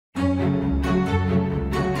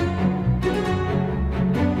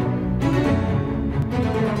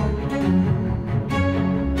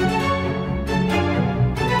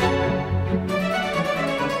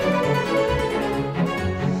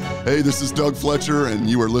Hey, this is Doug Fletcher, and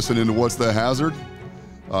you are listening to What's the Hazard?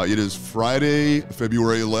 It is Friday,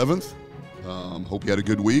 February 11th. Hope you had a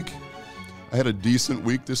good week. I had a decent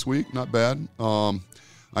week this week, not bad.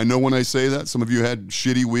 I know when I say that, some of you had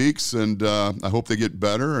shitty weeks, and I hope they get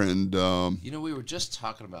better. And you know, we were just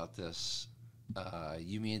talking about this,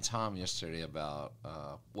 you, me, and Tom yesterday about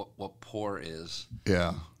what poor is.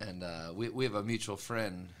 Yeah. And we have a mutual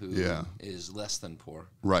friend who is less than poor.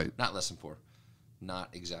 Right. Not less than poor. Not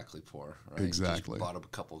exactly poor, right? Exactly. Just bought a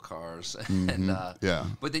couple of cars. Mm-hmm. And, yeah.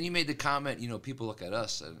 But then you made the comment, you know, people look at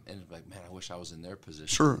us and like, man, I wish I was in their position.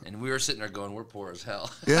 Sure. And we were sitting there going, we're poor as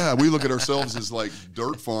hell. Yeah, we look at ourselves as like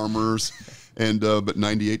dirt farmers, and but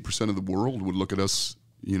 98% of the world would look at us,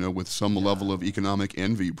 you know, with some level of economic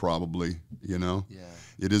envy probably, you know. Yeah.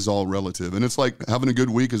 It is all relative. And it's like having a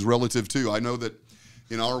good week is relative too. I know that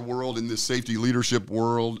in our world, in this safety leadership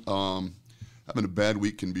world, having a bad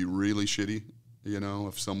week can be really shitty. You know,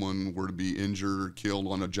 if someone were to be injured or killed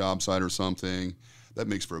on a job site or something, that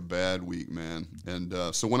makes for a bad week, man. And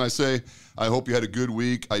so when I say I hope you had a good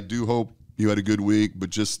week, I do hope you had a good week. But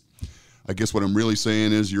just, I guess what I'm really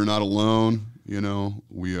saying is you're not alone. You know,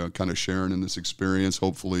 we are kind of sharing in this experience,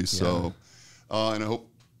 hopefully. So, and I hope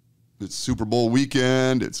it's Super Bowl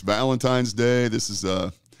weekend. It's Valentine's Day. This is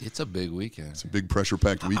it's a big weekend. It's a big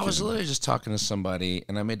pressure-packed weekend. I was literally just talking to somebody,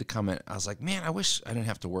 and I made the comment. I was like, man, I wish I didn't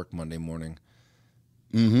have to work Monday morning.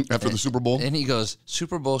 Mm-hmm. After the Super Bowl? And he goes,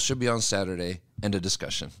 Super Bowl should be on Saturday, end of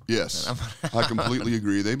discussion. Yes, I completely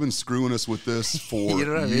agree. They've been screwing us with this for You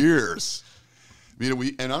know what I mean? years. You know,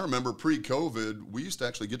 and I remember pre-COVID, we used to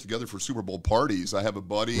actually get together for Super Bowl parties. I have a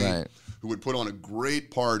buddy who would put on a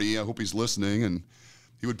great party. I hope he's listening. And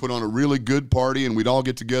he would put on a really good party, and we'd all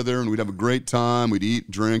get together, and we'd have a great time. We'd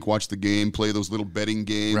eat, drink, watch the game, play those little betting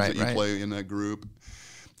games that you play in that group.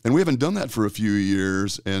 And we haven't done that for a few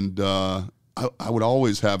years, and I would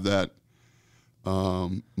always have that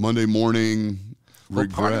Monday morning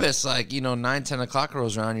regret. Part of it's like, you know, 9, 10 o'clock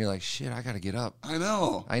rolls around, you're like, shit, I got to get up. I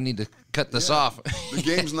know. I need to cut this off. The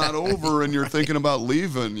game's not over, and you're thinking about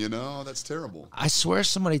leaving, you know? That's terrible. I swear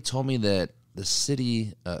somebody told me that the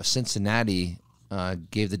city of Cincinnati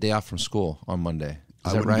gave the day off from school on Monday.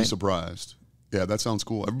 I wouldn't be surprised. Yeah, that sounds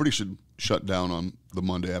cool. Everybody should shut down on the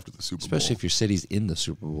Monday after the Super Bowl. Especially if your city's in the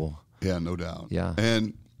Super Bowl. Yeah, no doubt. Yeah.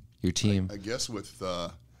 And your team. I guess with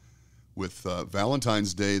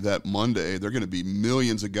Valentine's Day that Monday, there are going to be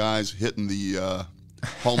millions of guys hitting the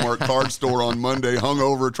Hallmark card store on Monday,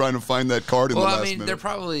 hungover, trying to find that card in the last minute. They're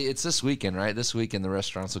probably, it's this weekend, right? This weekend the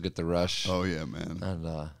restaurants will get the rush. Oh yeah, man.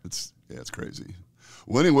 And it's crazy.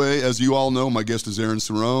 Well, anyway, as you all know, my guest is Aaron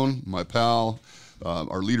Cerrone, my pal,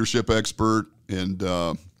 our leadership expert, and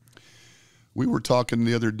we were talking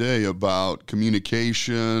the other day about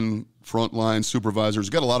communication, frontline supervisors.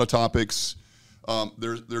 Got a lot of topics.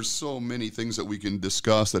 There's so many things that we can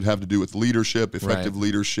discuss that have to do with leadership, effective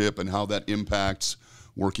leadership, and how that impacts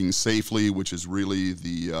working safely, which is really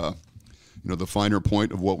the the finer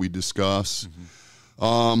point of what we discuss.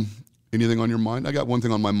 Mm-hmm. Anything on your mind? I got one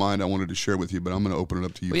thing on my mind I wanted to share with you, but I'm going to open it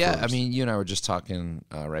up to you. Yeah, first. I mean, you and I were just talking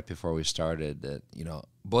right before we started that, you know,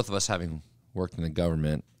 both of us having worked in the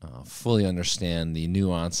government fully understand the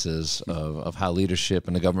nuances of how leadership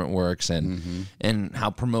in the government works and and how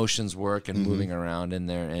promotions work and moving around in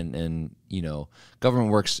there. And you know,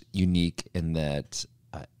 government works unique in that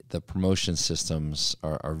the promotion systems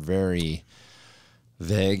are very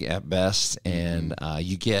vague at best, and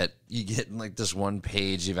you get like this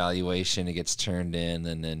one-page evaluation. It gets turned in,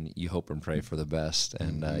 and then you hope and pray for the best.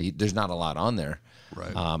 And there's not a lot on there.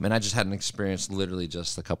 Right. And I just had an experience literally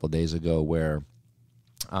just a couple of days ago where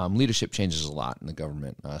leadership changes a lot in the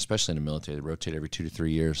government, especially in the military. They rotate every 2 to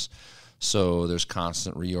 3 years. So there's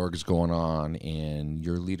constant reorgs going on, and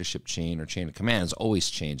your leadership chain or chain of command is always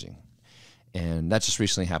changing. And that just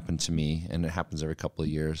recently happened to me, and it happens every couple of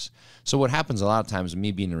years. So what happens a lot of times,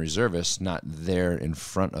 me being a reservist, not there in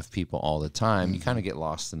front of people all the time, you kind of get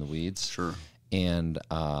lost in the weeds. Sure. And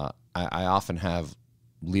I often have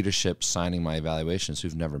leadership signing my evaluations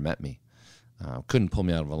who've never met me. Couldn't pull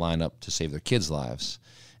me out of a lineup to save their kids' lives.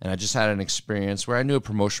 And I just had an experience where I knew a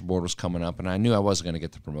promotion board was coming up, and I knew I wasn't going to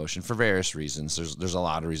get the promotion for various reasons. There's a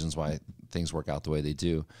lot of reasons why things work out the way they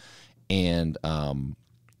do. And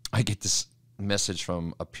I get this message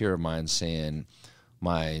from a peer of mine saying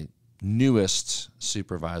my newest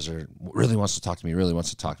supervisor really wants to talk to me.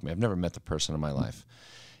 I've never met the person in my life.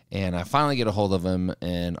 And I finally get a hold of him,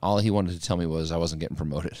 and all he wanted to tell me was I wasn't getting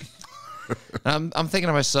promoted. I'm thinking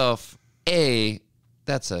to myself, A,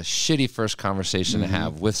 that's a shitty first conversation to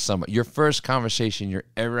have with someone. Your first conversation you're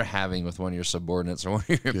ever having with one of your subordinates or one of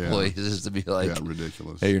your employees is to be like,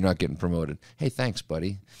 ridiculous. Hey, you're not getting promoted. Hey, thanks,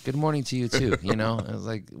 buddy. Good morning to you too. You know, I was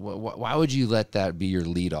like, why would you let that be your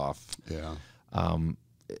lead off? Yeah.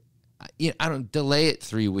 I don't delay it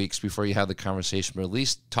 3 weeks before you have the conversation, but at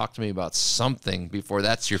least talk to me about something before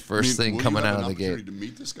that's your first thing coming out of the gate. To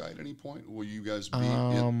meet this guy at any point? Will you guys be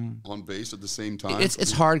on base at the same time?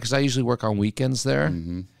 It's hard because I usually work on weekends there,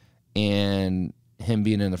 and him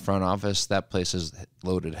being in the front office, that place is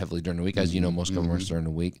loaded heavily during the week. As you know, most governments during the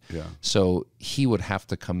week. Yeah. So he would have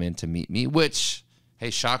to come in to meet me, which, hey,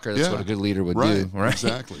 shocker, that's what a good leader would do, right?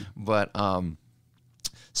 Exactly. But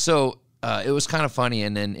so. It was kind of funny,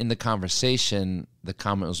 and then in the conversation, the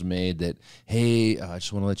comment was made that, hey, I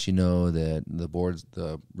just want to let you know that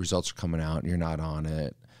the results are coming out, and you're not on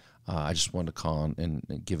it. I just wanted to call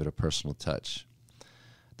and give it a personal touch.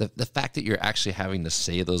 The fact that you're actually having to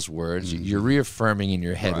say those words, you're reaffirming in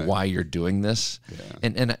your head why you're doing this,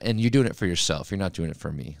 and you're doing it for yourself. You're not doing it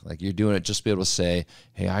for me. Like, you're doing it just to be able to say,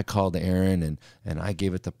 hey, I called Aaron, and I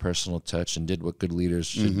gave it the personal touch and did what good leaders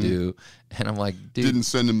should do. And I'm like, dude. Didn't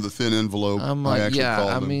send him the thin envelope. I'm like,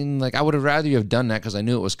 I mean, like, I would have rather you have done that because I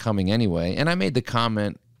knew it was coming anyway. And I made the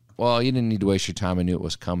comment, well, you didn't need to waste your time. I knew it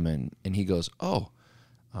was coming. And he goes,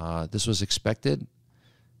 this was expected?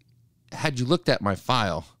 Had you looked at my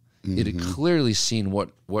file, you'd have clearly seen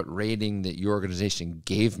what rating that your organization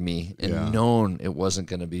gave me and known it wasn't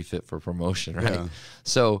going to be fit for promotion, right? Yeah.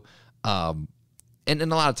 So, and a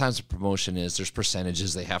lot of times the promotion there's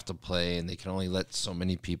percentages they have to play, and they can only let so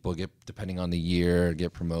many people get, depending on the year,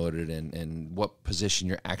 get promoted, and what position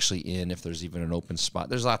you're actually in, if there's even an open spot.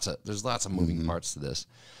 There's lots of moving parts to this.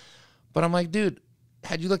 But I'm like, dude,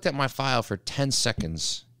 had you looked at my file for 10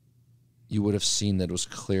 seconds, you would have seen that it was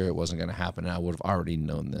clear it wasn't going to happen, and I would have already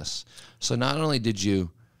known this. So not only did you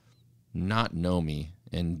not know me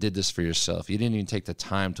and did this for yourself, you didn't even take the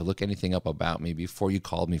time to look anything up about me before you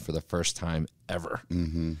called me for the first time ever.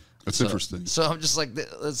 That's interesting. So I'm just like,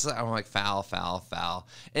 I'm like, foul.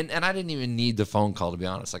 And I didn't even need the phone call, to be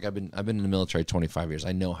honest. Like, I've been in the military 25 years.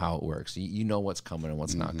 I know how it works. You know what's coming and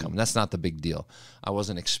what's not coming. That's not the big deal. I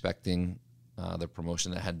wasn't expecting the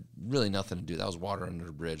promotion. That had really nothing to do. That was water under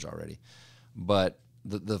the bridge already. But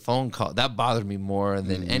the phone call, that bothered me more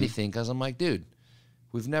than anything, because I'm like, dude,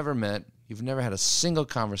 we've never met. You've never had a single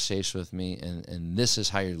conversation with me, and this is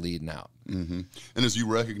how you're leading out. And as you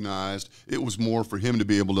recognized, it was more for him to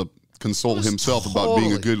be able to console himself about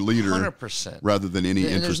being a good leader 100%. Rather than any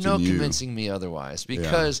interest in you. There's no convincing me otherwise,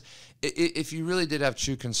 because if you really did have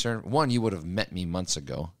true concern, one, you would have met me months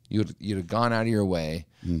ago. You'd have gone out of your way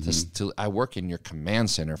to. I work in your command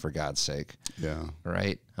center, for God's sake. Yeah.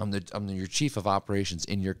 Right. I'm your chief of operations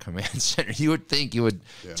in your command center. You would think you would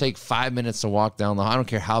take 5 minutes to walk down the hall. I don't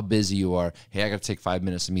care how busy you are. Hey, I got to take 5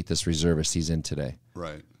 minutes to meet this reservist. He's in today.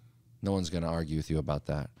 Right. No one's going to argue with you about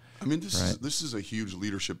that. I mean, this is a huge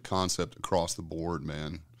leadership concept across the board,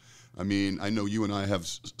 man. I mean, I know you and I have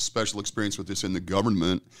special experience with this in the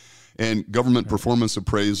government, and government performance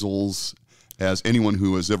appraisals, as anyone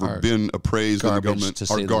who has ever been appraised in the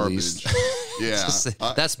government, are garbage.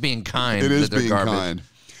 That's being kind. It is being kind.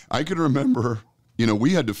 I can remember,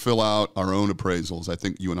 we had to fill out our own appraisals. I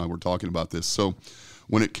think you and I were talking about this. So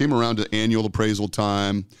when it came around to annual appraisal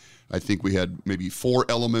time, I think we had maybe 4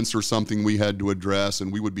 elements or something we had to address, and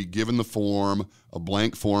we would be given the form, a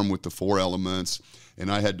blank form with the 4 elements, and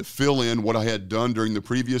I had to fill in what I had done during the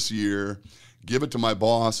previous year, give it to my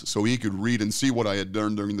boss so he could read and see what I had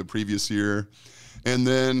done during the previous year, and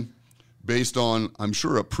then based on, I'm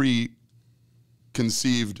sure, a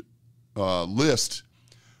preconceived list,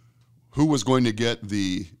 who was going to get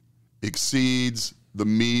the exceeds, the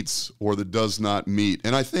meets, or the does not meet.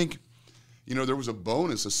 And I think, there was a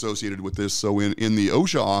bonus associated with this. So in the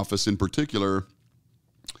OSHA office in particular,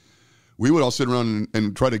 we would all sit around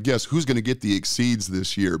and try to guess who's going to get the exceeds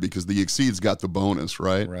this year, because the exceeds got the bonus,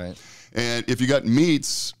 right? Right. And if you got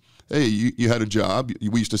meets, hey, you had a job.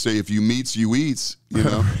 We used to say, if you meets, you eats,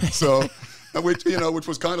 So, which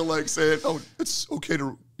was kind of like saying, oh, it's okay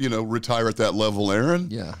to, retire at that level, Aaron.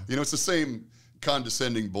 Yeah. It's the same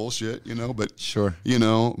condescending bullshit, but sure,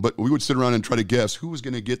 but we would sit around and try to guess who was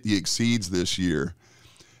going to get the exceeds this year.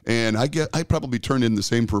 And I probably turned in the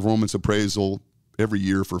same performance appraisal every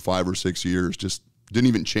year for 5 or 6 years, just didn't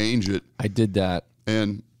even change it. I did that.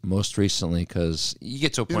 And most recently, because you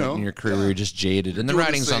get to a point in your career where you're just jaded, and the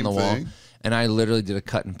writing's on the wall. And I literally did a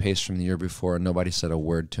cut and paste from the year before, and nobody said a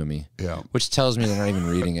word to me. Yeah. Which tells me they're not even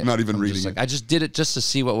reading it. Not even reading it. I just did it just to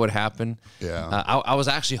see what would happen. Yeah. I was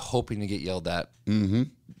actually hoping to get yelled at. Mm-hmm.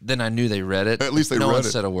 Then I knew they read it. At least they no read one it.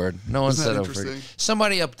 said a word. No one Isn't said that a word. interesting?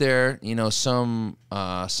 Somebody up there, you know, some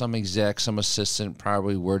exec, some assistant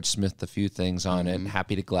probably wordsmithed a few things on it.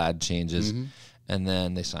 Happy to glad changes. And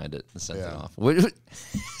then they signed it and sent it off.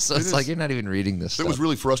 So it's like you're not even reading this stuff. It was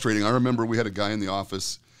really frustrating. I remember we had a guy in the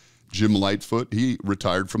office, Jim Lightfoot. He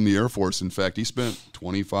retired from the Air Force. In fact, he spent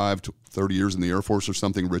 25 to 30 years in the Air Force or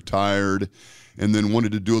something, retired, and then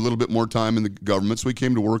wanted to do a little bit more time in the government. So he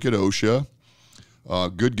came to work at OSHA.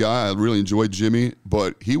 Good guy. I really enjoyed Jimmy.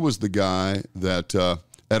 But he was the guy that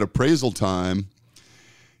at appraisal time,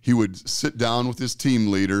 he would sit down with his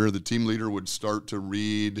team leader. The team leader would start to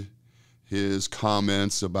read his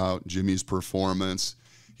comments about Jimmy's performance.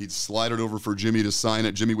 He'd slide it over for Jimmy to sign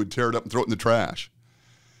it. Jimmy would tear it up and throw it in the trash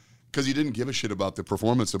because he didn't give a shit about the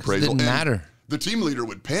performance appraisal. It didn't matter. The team leader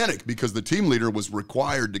would panic because the team leader was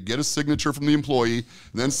required to get a signature from the employee,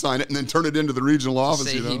 then sign it, and then turn it into the regional office.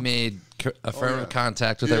 Say he made affirmative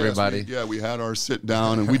contact with Yes, everybody. we had our sit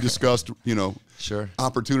down and we discussed, Sure.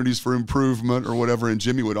 opportunities for improvement or whatever. And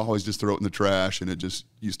Jimmy would always just throw it in the trash, and it just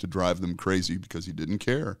used to drive them crazy because he didn't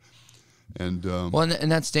care. And and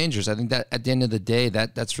that's dangerous. I think that at the end of the day,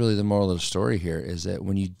 that's really the moral of the story here, is that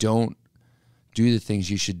when you don't do the things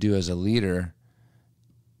you should do as a leader,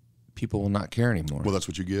 people will not care anymore. well, that's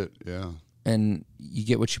what you get. Yeah. And you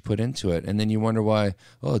get what you put into it. And then you wonder why,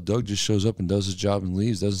 Doug just shows up and does his job and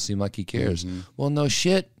leaves. Doesn't seem like he cares. Well, no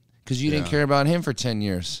shit, because you didn't care about him for 10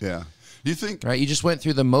 years. Yeah. Do you think? Right? You just went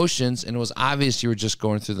through the motions, and it was obvious you were just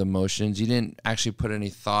going through the motions. You didn't actually put any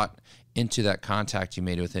thought into that contact you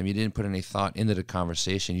made with him. You didn't put any thought into the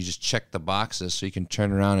conversation. You just checked the boxes so you can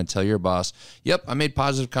turn around and tell your boss, yep, I made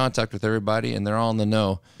positive contact with everybody, and they're all in the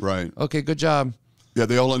know. Right. Okay, good job. Yeah,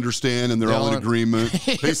 they all understand, and they're all in agreement.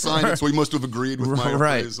 They signed it, so we must have agreed with my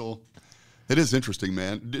appraisal. It is interesting,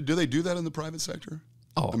 man. Do they do that in the private sector?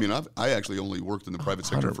 Oh, I mean, I actually only worked in the private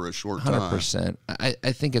sector for a short time. 100%.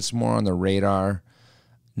 I think it's more on the radar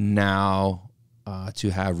now to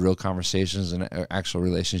have real conversations and actual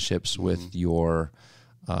relationships with your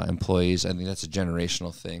employees. I think that's a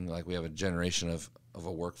generational thing. Like, we have a generation of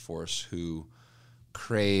a workforce who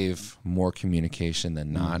crave more communication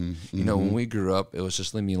than not. You know, when we grew up, it was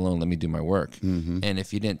just leave me alone, let me do my work. And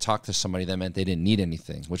if you didn't talk to somebody, that meant they didn't need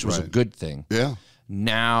anything, which was a good thing. Yeah.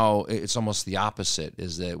 Now it's almost the opposite,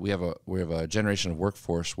 is that we have a generation of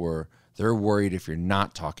workforce where they're worried if you're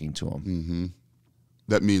not talking to them.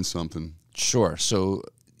 That means something. Sure. So,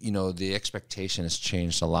 the expectation has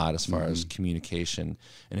changed a lot as far as communication.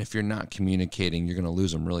 And if you're not communicating, you're going to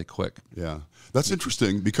lose them really quick. Yeah. That's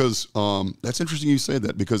interesting because that's interesting you say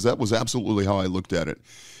that, because that was absolutely how I looked at it.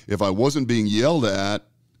 If I wasn't being yelled at,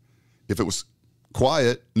 if it was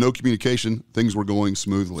quiet, no communication, things were going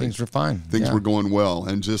smoothly. Things were fine. Things were going well,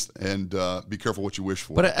 and be careful what you wish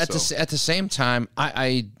for. But at the same time,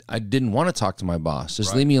 I didn't want to talk to my boss.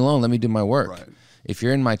 Just leave me alone. Let me do my work. Right. If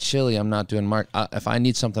you're in my chili, I'm not doing my. If I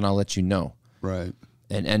need something, I'll let you know. Right.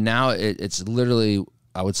 And now it's literally,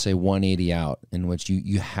 I would say, 180 out, in which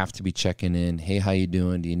you have to be checking in. Hey, how you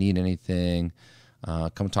doing? Do you need anything?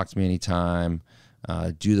 Come talk to me anytime.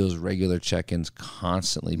 Do those regular check-ins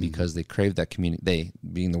constantly, because they crave that they,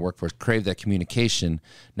 being the workforce, crave that communication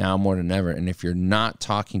now more than ever. And if you're not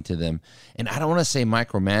talking to them, and I don't want to say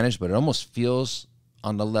micromanage, but it almost feels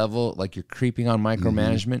on the level like you're creeping on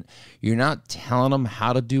micromanagement. You're not telling them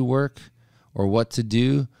how to do work or what to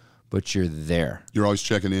do, but you're there. You're always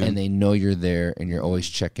checking in. And they know you're there, and you're always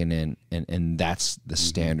checking in, and that's the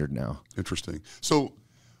standard now. Interesting. So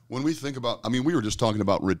when we think about, we were just talking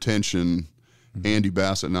about retention. Andy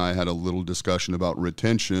Bassett and I had a little discussion about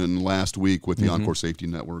retention last week with the Encore Safety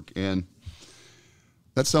Network, and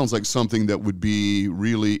that sounds like something that would be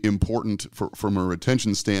really important from a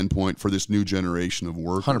retention standpoint for this new generation of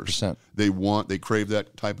workers. 100%. They crave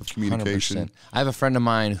that type of communication. 100%. I have a friend of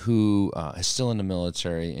mine who is still in the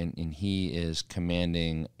military, and he is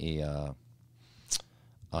commanding a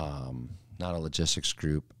not a logistics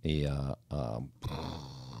group,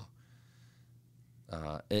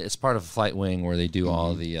 it's part of a flight wing where they do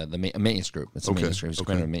all the maintenance group. It's a maintenance group. He's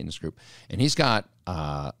commander of a maintenance group, and he's got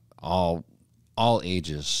all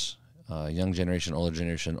ages, young generation,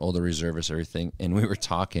 older reservists, everything. And we were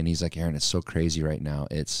talking. He's like, Aaron, it's so crazy right now.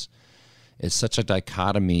 It's such a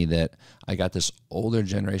dichotomy that I got this older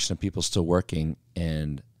generation of people still working,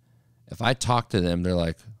 and if I talk to them, they're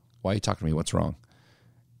like, why are you talking to me? What's wrong?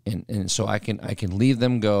 And so I can leave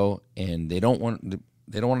them go, and they don't want.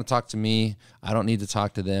 They don't want to talk to me. I don't need to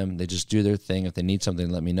talk to them. They just do their thing. If they need something,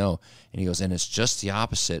 let me know. And he goes, and it's just the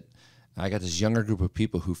opposite. I got this younger group of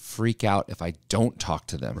people who freak out if I don't talk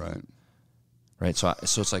to them. Right. So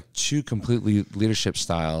it's like two completely leadership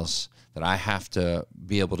styles that I have to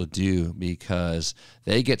be able to do, because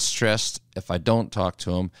they get stressed if I don't talk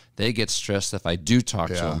to them. They get stressed if I do talk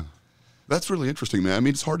to them. That's really interesting, man. I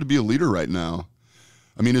mean, it's hard to be a leader right now.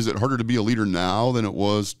 I mean, is it harder to be a leader now than it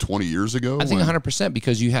was 20 years ago? I think 100%,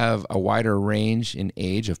 because you have a wider range in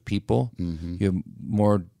age of people. You have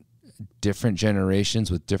more different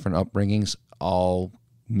generations with different upbringings, all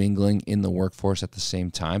mingling in the workforce at the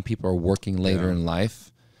same time. People are working later in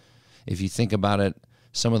life. If you think about it,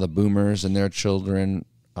 some of the boomers and their children,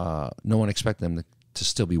 no one expected them to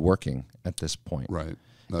still be working at this point. Right.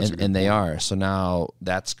 And they are. So now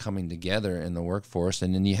that's coming together in the workforce.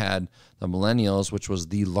 And then you had the millennials, which was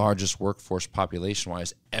the largest workforce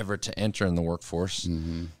population-wise ever to enter in the workforce.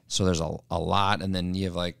 So there's a lot. And then you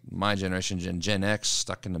have like my generation, Gen X,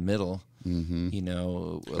 stuck in the middle. You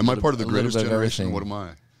know. Am I part of the greatest generation? What am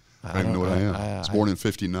I? I don't even know what I am. I was born in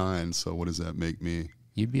 59, so what does that make me?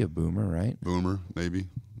 You'd be a boomer, right? Boomer, maybe.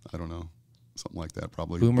 I don't know. Something like that,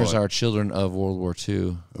 probably. Boomers are children of World War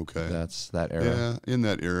II. Okay. That's that era. Yeah, in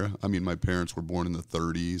that era. I mean, my parents were born in the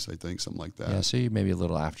 30s, I think, something like that. Yeah, so you're maybe a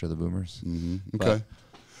little after the boomers. Okay.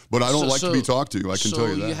 But I don't like to be talked to, I can tell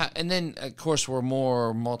you that. And then, of course, we're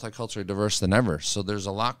more multiculturally diverse than ever. So there's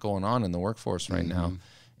a lot going on in the workforce right now.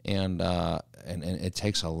 And it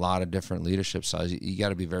takes a lot of different leadership styles. You got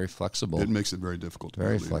to be very flexible. It makes it very difficult to be a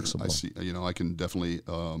leader. Flexible. I see. You know, I can definitely,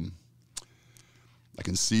 I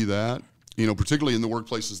can see that. You know, particularly in the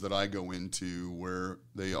workplaces that I go into, where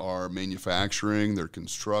they are manufacturing, they're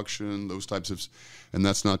construction, those types of, and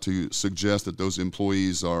that's not to suggest that those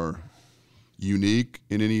employees are unique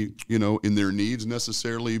in any, you know, in their needs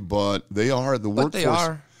necessarily, but they are the workforce. They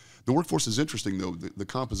are. The workforce is interesting, though. The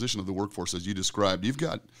composition of the workforce, as you described, you've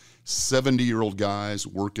got 70-year-old guys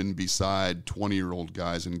working beside 20-year-old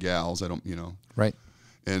guys and gals. Right.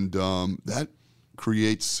 And that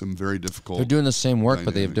creates some very difficult. They're doing the same work, dynamics.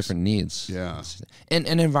 but they have different needs. Yeah. And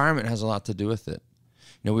environment has a lot to do with it.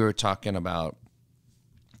 You know, we were talking about,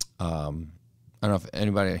 I don't know if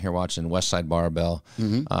anybody here watching West Side Barbell,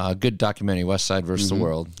 good documentary, West Side versus the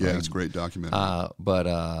World. Yeah, it's a great documentary.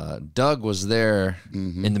 But Doug was there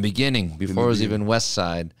in the beginning, before it was even West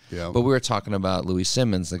Side. Yeah. But we were talking about Louis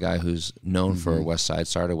Simmons, the guy who's known for West Side,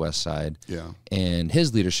 started West Side, and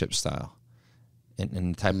his leadership style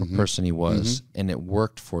and the type of person he was, and it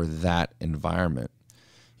worked for that environment.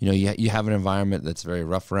 You know, you have an environment that's very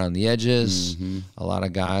rough around the edges, a lot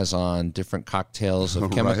of guys on different cocktails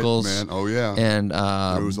of chemicals. Right, man. Oh, yeah. And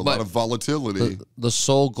there was a lot of volatility. The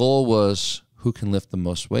sole goal was who can lift the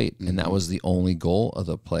most weight, and that was the only goal of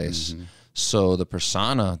the place. So the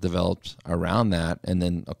persona developed around that, and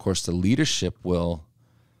then, of course, the leadership will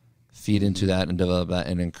feed into that and develop that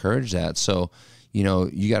and encourage that. So, you know,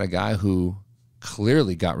 you got a guy who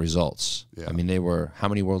clearly got results. Yeah. I mean, how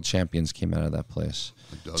many world champions came out of that place?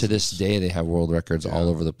 To this day, they have world records all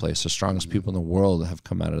over the place. The strongest people in the world have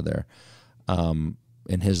come out of there. And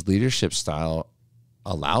his leadership style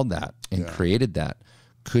allowed that and created that.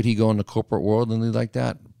 Could he go in the corporate world and lead like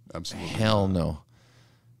that? Absolutely. Hell no.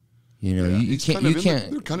 You know, you can't.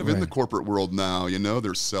 They're kind of in the corporate world now. You know,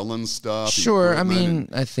 they're selling stuff. Sure. I mean,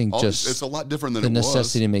 I think just it's a lot different than the it was.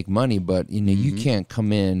 necessity to make money, but you know, you can't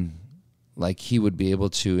come in like he would be able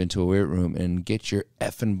to into a weight room and get your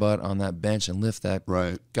effing butt on that bench and lift that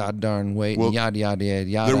god darn weight and yada yada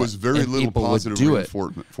yada. There was very little positive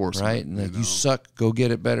reinforcement, right? And like, you suck, go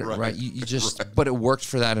get it better, right? You just, but it worked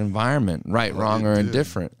for that environment, right, wrong, or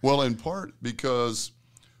indifferent. Well, in part because,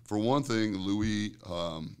 for one thing, Louis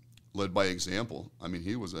led by example. I mean,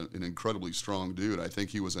 he was an incredibly strong dude. I think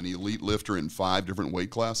he was an elite lifter in 5 different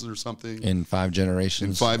weight classes or something. In 5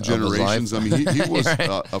 generations. In 5 generations. I mean, he was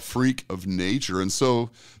a freak of nature. And so,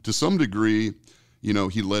 to some degree, you know,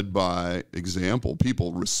 he led by example.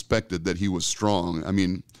 People respected that he was strong. I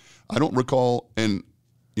mean, I don't recall, and,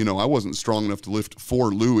 you know, I wasn't strong enough to lift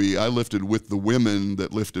for Louis. I lifted with the women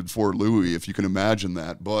that lifted for Louis, if you can imagine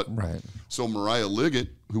that. But so Mariah Liggett,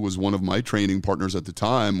 who was one of my training partners at the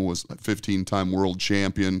time, was a 15-time world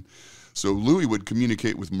champion. So Louis would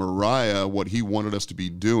communicate with Mariah what he wanted us to be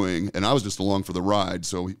doing, and I was just along for the ride.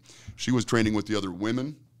 So she was training with the other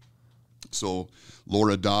women. So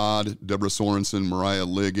Laura Dodd, Deborah Sorensen, Mariah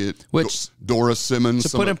Liggett, Doris Simmons.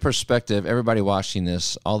 To put in perspective, everybody watching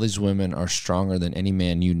this, all these women are stronger than any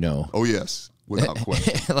man you know. Oh, yes. Without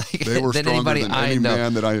question. Like, they were stronger than any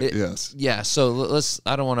man that yes. Yeah, so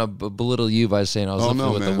I don't want to belittle you by saying I was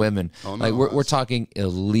looking with the women. Oh, no, like we're talking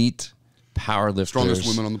elite power lifters. Strongest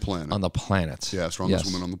women on the planet. On the planet. Yeah, strongest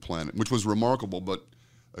women on the planet, which was remarkable. But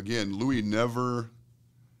again, Louis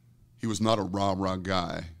he was not a rah-rah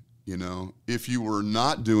guy. You know, if you were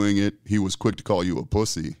not doing it, he was quick to call you a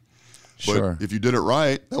pussy. But Sure. if you did it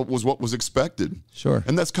right, that was what was expected. Sure.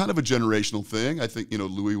 And that's kind of a generational thing. I think, you know,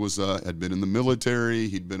 Louis had been in the military.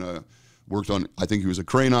 He'd been worked on, I think he was a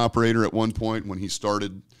crane operator at one point when he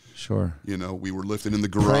started. Sure. You know, we were lifting in the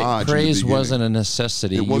garage. Praise wasn't a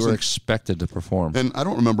necessity. You were expected to perform. And I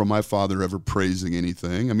don't remember my father ever praising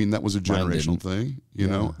anything. I mean, that was a generational thing. You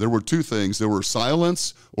know, there were two things. There were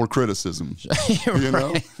silence or criticism. You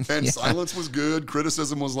know, and silence was good.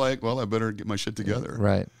 Criticism was like, well, I better get my shit together.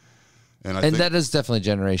 Right. And I and think that is definitely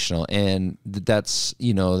generational. And that's,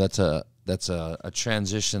 you know, that's a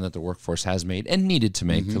transition that the workforce has made and needed to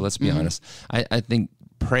make. Let's be honest. I think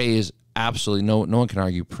praise, absolutely, no one can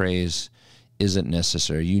argue praise isn't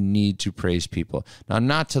necessary. You need to praise people. Now,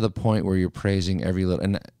 not to the point where you're praising every little,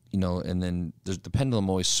 and you know, and then the pendulum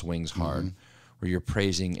always swings hard, where you're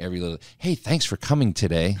praising every little. Hey, thanks for coming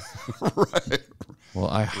today. Right. Well,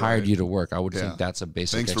 I hired you to work. I would think that's a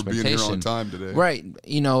basic Thanks expectation. for being here on time today. Right.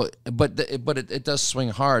 You know, but it does swing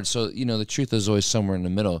hard. So, you know, the truth is always somewhere in the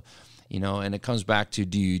middle, you know, and it comes back to,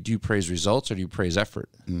 do you praise results or do you praise effort?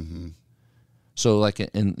 So like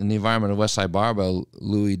in the environment of Westside Barbell,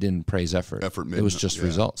 Louis didn't praise effort. It was just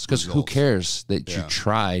results. Because who cares that you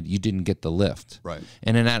tried, you didn't get the lift. Right.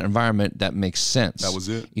 And in that environment, that makes sense. That was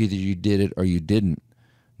it. Either you did it or you didn't.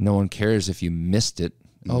 No one cares if you missed it.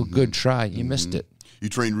 Oh, good try. You missed it. You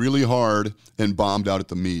trained really hard and bombed out at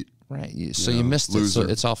the meet. Right. So you missed it. So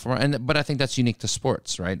it's all for but I think that's unique to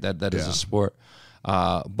sports, right? That is a sport.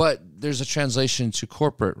 But there's a translation to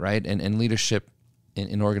corporate, right? And leadership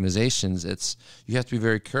in organizations. You have to be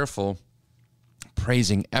very careful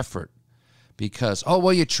praising effort because, oh,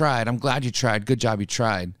 well, you tried. I'm glad you tried. Good job, you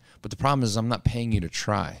tried. But the problem is I'm not paying you to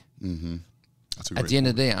try. At the end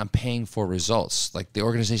of the day, I'm paying for results. Like the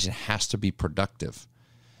organization has to be productive.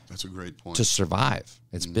 That's a great point. To survive.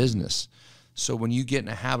 It's business. So when you get in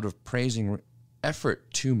a habit of praising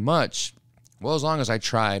effort too much, well, as long as I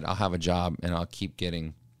tried, I'll have a job and I'll keep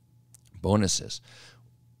getting bonuses.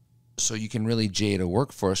 So you can really jade a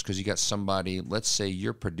workforce because you got somebody, let's say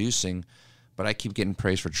you're producing, but I keep getting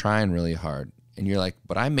praised for trying really hard. And you're like,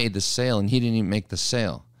 but I made the sale and he didn't even make the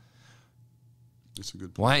sale. That's a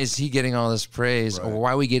good point. Why is he getting all this praise? Or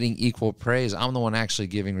why are we getting equal praise? I'm the one actually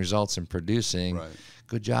giving results and producing. Right.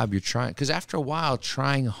 Good job, you're trying. Because after a while,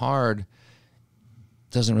 trying hard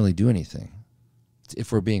doesn't really do anything.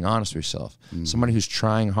 If we're being honest with yourself. Somebody who's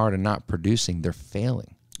trying hard and not producing, they're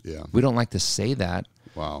failing. Yeah. We don't like to say that.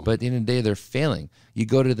 Wow. But at the end of the day, they're failing. You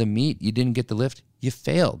go to the meet, you didn't get the lift, you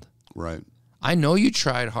failed. Right. I know you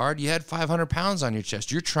tried hard. You had 500 pounds on your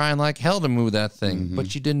chest. You're trying like hell to move that thing,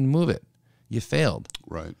 but you didn't move it. You failed.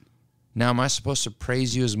 Right. Now, am I supposed to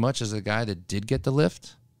praise you as much as the guy that did get the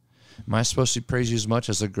lift? Am I supposed to praise you as much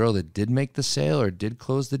as the girl that did make the sale or did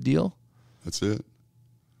close the deal? That's it.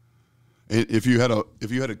 And if you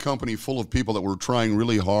had a company full of people that were trying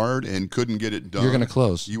really hard and couldn't get it done, you're going to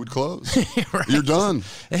close. You would close. Right. You're done.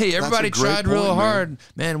 Hey, everybody tried real hard.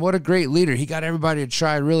 Man, what a great leader. He got everybody to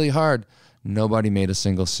try really hard. Nobody made a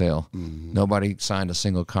single sale. Nobody signed a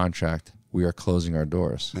single contract. We are closing our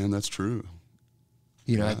doors. Man, that's true.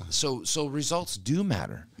 You know, so results do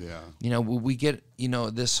matter. Yeah. You know, we get, you know,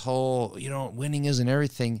 this whole, you know, winning isn't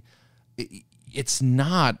everything. It's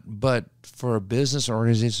not, but for a business or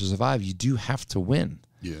organization to survive, you do have to win.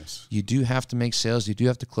 Yes. You do have to make sales. You do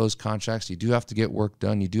have to close contracts. You do have to get work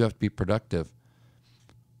done. You do have to be productive.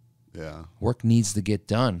 Yeah. Work needs to get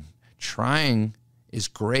done. Trying is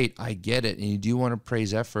great. I get it. And you do want to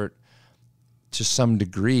praise effort to some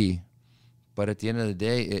degree. But at the end of the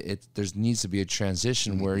day, there needs to be a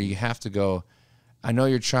transition where you have to go, I know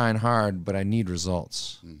you're trying hard, but I need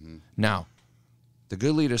results. Now, the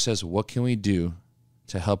good leader says, what can we do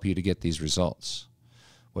to help you to get these results?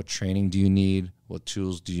 What training do you need? What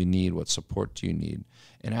tools do you need? What support do you need?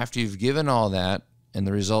 And after you've given all that and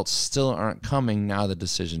the results still aren't coming, now the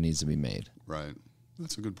decision needs to be made. Right.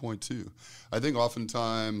 That's a good point, too. I think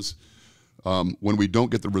oftentimes when we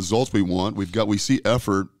don't get the results we want, we see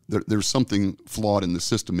effort. There's something flawed in the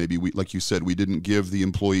system. Maybe like you said, we didn't give the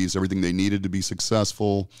employees everything they needed to be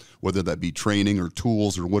successful, whether that be training or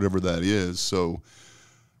tools or whatever that is. So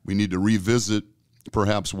we need to revisit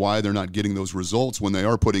perhaps why they're not getting those results when they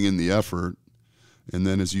are putting in the effort. And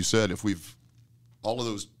then, as you said, if all of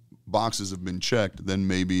those boxes have been checked, then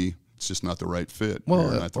maybe it's just not the right fit.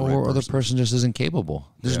 Well, or the person just isn't capable.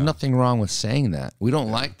 There's nothing wrong with saying that. We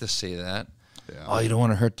don't like to say that. oh, you don't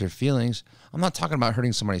want to hurt their feelings. I'm not talking about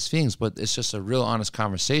hurting somebody's feelings, but it's just a real honest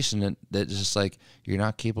conversation that's just like, you're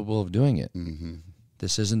not capable of doing it.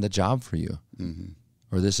 This isn't the job for you.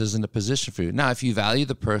 Or this isn't a position for you. Now, if you value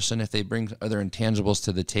the person, if they bring other intangibles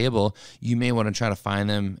to the table, you may want to try to find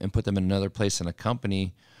them and put them in another place in a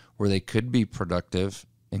company where they could be productive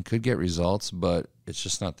and could get results, but it's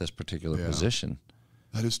just not this particular position.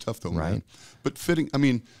 That is tough, though, right? Man. But fitting, I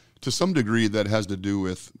mean, to some degree, that has to do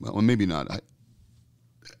with, well, maybe not,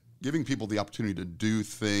 giving people the opportunity to do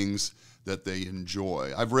things that they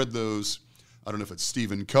enjoy. I've read those. I don't know if it's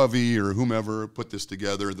Stephen Covey or whomever put this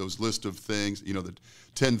together, those list of things, you know, the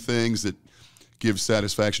 10 things that give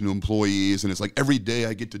satisfaction to employees. And it's like every day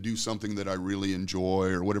I get to do something that I really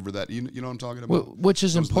enjoy or whatever that, you know what I'm talking about? Which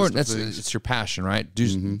is important. It's your passion, right? Do,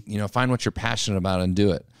 you know, find what you're passionate about and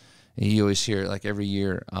do it. And you always hear, like every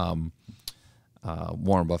year,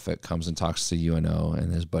 Warren Buffett comes and talks to UNO,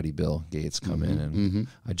 and his buddy Bill Gates come in, and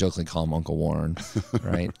I jokingly call him Uncle Warren,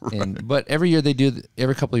 right? But every year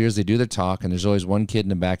every couple of years they do their talk, and there's always one kid in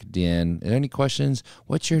the back at the end. Are there any questions?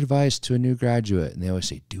 What's your advice to a new graduate? And they always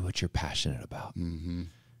say, do what you're passionate about,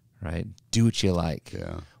 right? Do what you like.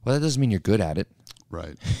 Yeah. Well, that doesn't mean you're good at it.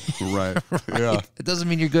 Right. Yeah. It doesn't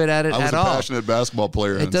mean you're good at it at all. I was a passionate basketball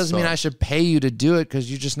player. It doesn't mean I should pay you to do it because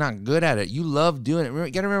you're just not good at it. You love doing it. You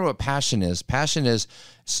got to remember what passion is. Passion is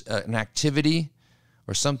an activity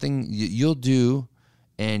or something you'll do,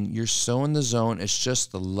 and you're so in the zone. It's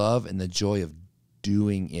just the love and the joy of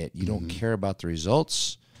doing it. You don't care about the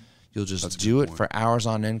results. You'll just do it for hours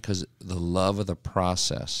on end because the love of the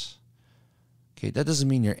process. Okay, that doesn't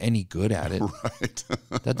mean you're any good at it. Right.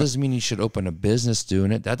 That doesn't mean you should open a business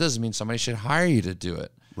doing it. That doesn't mean somebody should hire you to do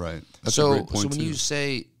it. Right. That's a great point, so when you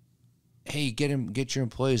say, hey, get your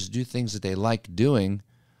employees to do things that they like doing,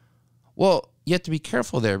 well, you have to be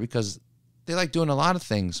careful there because they like doing a lot of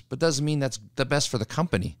things, but doesn't mean that's the best for the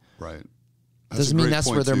company. Right. Doesn't mean that's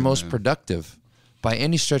where they're most productive by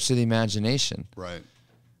any stretch of the imagination. Right.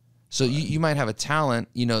 So you might have a talent,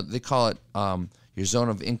 you know, they call it your zone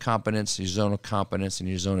of incompetence, your zone of competence, and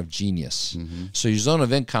your zone of genius. So your zone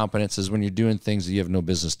of incompetence is when you're doing things that you have no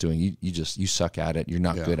business doing. You suck at it. You're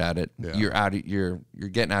not good at it. Yeah. You're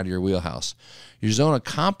getting out of your wheelhouse. Your zone of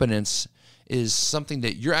competence is something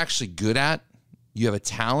that you're actually good at. You have a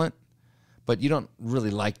talent, but you don't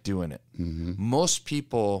really like doing it. Most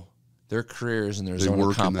people, their careers in their zone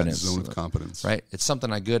of competence. In that zone of competence. Right? It's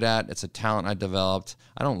something I'm good at. It's a talent I developed.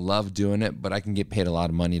 I don't love doing it, but I can get paid a lot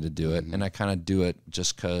of money to do it. And I kind of do it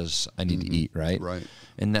just because I need to eat, right? Right.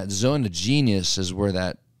 And that zone of genius is where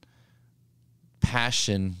that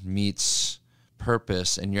passion meets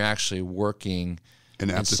purpose, and you're actually working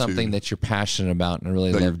in something that you're passionate about and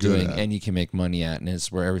really love doing, and you can make money at, and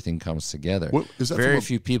it's where everything comes together. Very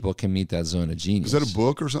few people can meet that zone of genius. Is that a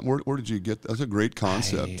book or something? Where did you get that? That's a great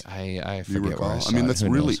concept. I forget where I saw I mean, that's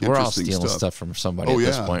really interesting. We're all stealing stuff from somebody at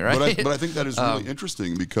this point, right? But I think that is really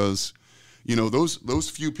interesting because, you know, those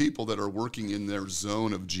few people that are working in their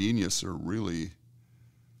zone of genius are really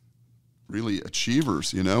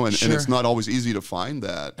achievers, you know, and it's not always easy to find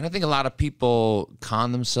that. And I think a lot of people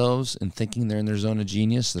con themselves in thinking they're in their zone of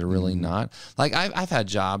genius. They're really not. Like I've had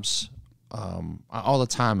jobs all the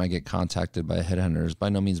time. I get contacted by headhunters, by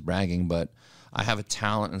no means bragging, but I have a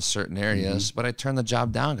talent in certain areas, but I turn the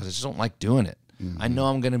job down because I just don't like doing it. I know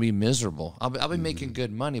I'm going to be miserable. I'll be making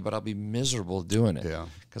good money, but I'll be miserable doing it. Yeah.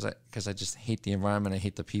 Because I just hate the environment. I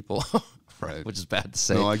hate the people. Right. Which is bad to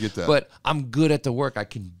say. No, I get that. But I'm good at the work. I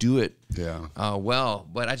can do it well,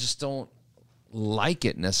 but I just don't like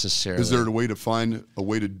it necessarily. Is there a way to find a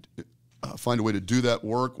way to do that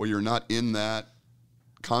work where you're not in that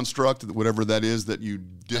construct, whatever that is that you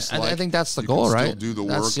dislike? I think that's the goal, right? Still do the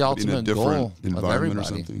that's work the ultimate in a different goal of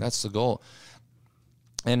everybody. That's the goal.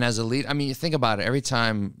 And as a lead, I mean, you think about it. Every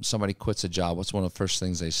time somebody quits a job, what's one of the first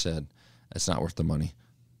things they said? It's not worth the money.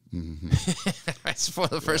 It's one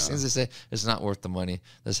of the first things they say. It's not worth the money.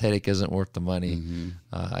 This headache isn't worth the money.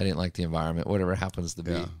 I didn't like the environment. Whatever it happens to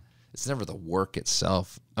be, it's never the work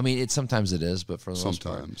itself. I mean, sometimes it is, but for the most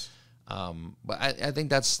part, but I think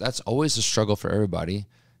that's always a struggle for everybody,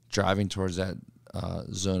 driving towards that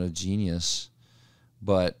zone of genius.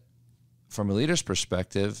 But from a leader's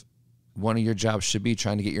perspective, one of your jobs should be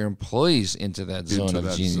trying to get your employees into that zone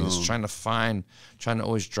of genius, trying to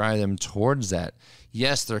always drive them towards that.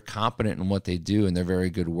 Yes, they're competent in what they do and they're very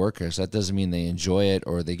good workers. That doesn't mean they enjoy it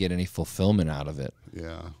or they get any fulfillment out of it.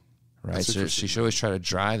 Yeah. Right. So you should always try to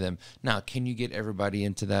drive them. Now, can you get everybody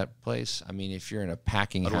into that place? I mean, if you're in a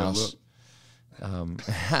packing house.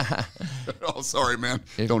 Oh, sorry, man.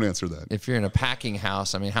 Don't answer that. If you're in a packing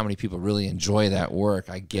house, I mean, how many people really enjoy that work?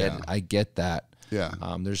 I get that. Yeah.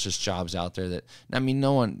 There's just jobs out there that, I mean,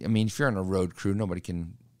 no one, I mean, if you're on a road crew, nobody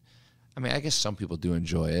can, I mean, I guess some people do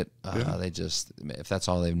enjoy it. They just, if that's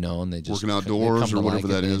all they've known, they just working outdoors or whatever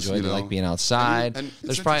that is. They like being outside. And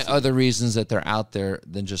there's probably other reasons that they're out there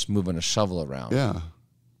than just moving a shovel around. Yeah.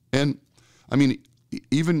 And I mean,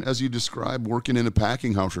 even as you describe working in a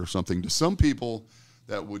packing house or something, to some people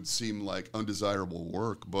that would seem like undesirable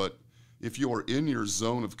work. But if you are in your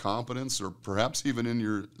zone of competence, or perhaps even in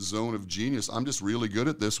your zone of genius, I'm just really good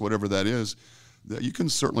at this, whatever that is, that you can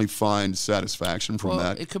certainly find satisfaction from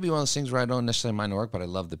that. It could be one of those things where I don't necessarily mind the work, but I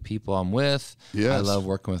love the people I'm with. Yes. I love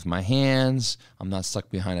working with my hands. I'm not stuck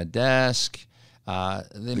behind a desk.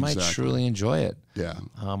 They might truly enjoy it. Yeah.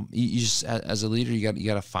 You just, as a leader, you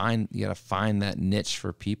got to find that niche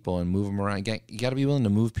for people and move them around. You got to be willing to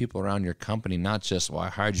move people around your company, not just, well, I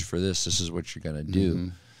hired you for this. This is what you're going to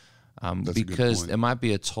do. Because it might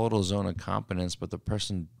be a total zone of competence, but the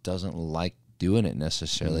person doesn't like doing it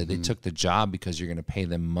necessarily. They took the job because you're going to pay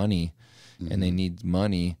them money, and they need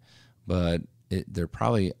money, but their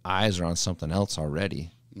probably eyes are on something else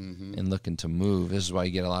already. And looking to move. This is why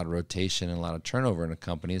you get a lot of rotation and a lot of turnover in a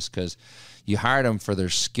company, is because you hired them for their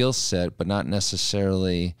skill set, but not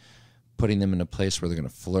necessarily putting them in a place where they're going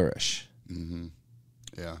to flourish.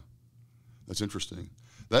 Yeah, that's interesting.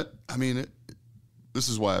 This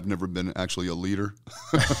is why I've never been actually a leader.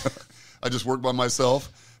 I just work by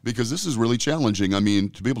myself, because this is really challenging. I mean,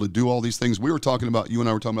 to be able to do all these things. You and I were talking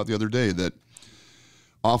about the other day that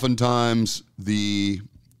oftentimes the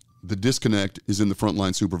disconnect is in the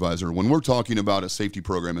frontline supervisor. When we're talking about a safety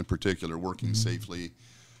program in particular, working safely,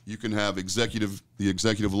 you can have the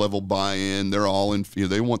executive level buy-in. They're all in.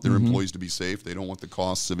 They want their employees to be safe. They don't want the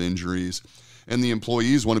costs of injuries, and the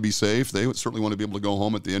employees want to be safe. They certainly want to be able to go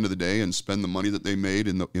home at the end of the day and spend the money that they made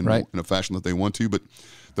in a fashion that they want to. But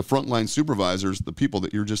the frontline supervisors, the people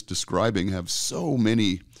that you're just describing, have so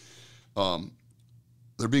many.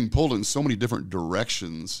 They're being pulled in so many different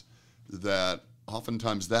directions that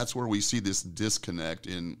oftentimes that's where we see this disconnect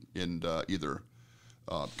in either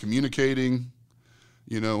communicating,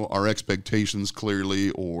 our expectations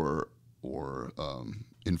clearly, or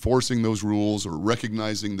enforcing those rules, or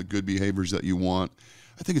recognizing the good behaviors that you want.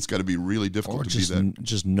 I think it's got to be really difficult to be that.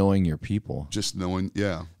 Just knowing your people. Just knowing,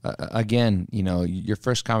 yeah. Again, your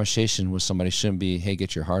first conversation with somebody shouldn't be, "Hey,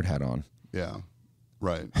 get your hard hat on." Yeah.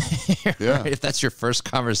 Right. Yeah. If that's your first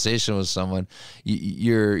conversation with someone,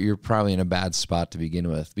 you're probably in a bad spot to begin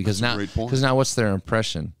with, because now what's their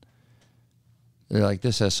impression? They're like,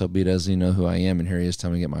 this SOB doesn't even know who I am, and here he is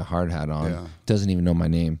telling me to get my hard hat on. Yeah. Doesn't even know my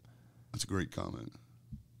name. That's a great comment.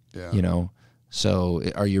 Yeah. So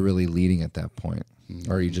are you really leading at that point,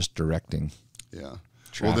 or are you just directing? Yeah.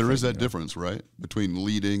 Well, there is that difference, right, between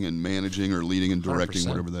leading and managing, or leading and directing,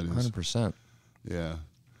 whatever that is. 100%. Yeah.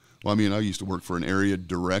 Well, I mean, I used to work for an area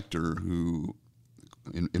director who,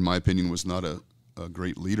 in my opinion, was not a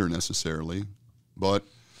great leader necessarily, but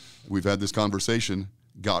we've had this conversation,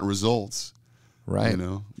 got results. Right.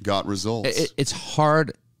 Got results. It's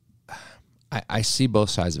hard. I see both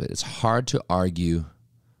sides of it. It's hard to argue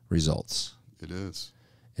results. It is.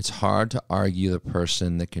 It's hard to argue the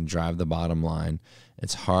person that can drive the bottom line.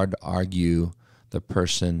 It's hard to argue the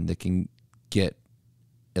person that can get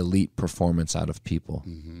elite performance out of people.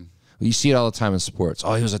 You see it all the time in sports.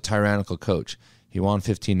 Oh, he was a tyrannical coach. He won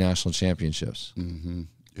 15 national championships.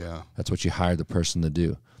 Yeah. That's what you hired the person to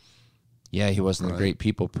do. Yeah, he wasn't a great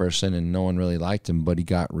people person, and no one really liked him, but he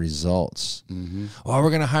got results. Oh, we're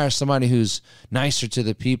going to hire somebody who's nicer to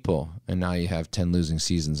the people, and now you have 10 losing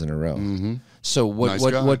seasons in a row. So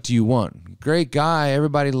what do you want? Great guy,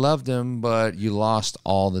 everybody loved him, but you lost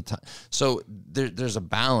all the time. So there's a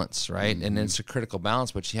balance, right? And it's a critical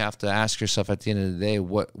balance, but you have to ask yourself at the end of the day,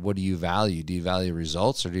 what do you value? Do you value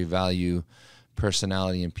results, or do you value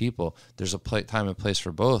personality and people? There's a time and place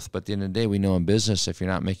for both, but at the end of the day, we know in business, if you're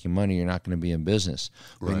not making money, you're not going to be in business.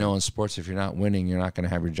 We know in sports, if you're not winning, you're not going to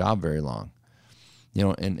have your job very long.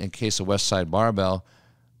 In case of Westside Barbell,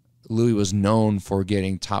 Louis was known for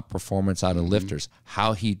getting top performance out of lifters.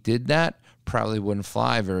 How he did that probably wouldn't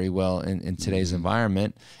fly very well in today's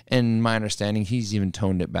environment. And my understanding, he's even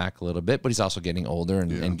toned it back a little bit, but he's also getting older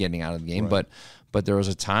and getting out of the game. But there was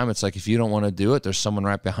a time, it's like, if you don't want to do it, there's someone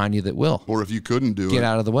right behind you that will. Or if you couldn't do it, get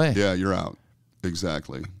out of the way. Yeah, you're out.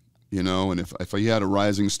 Exactly. And if you had a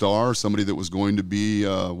rising star, somebody that was going to be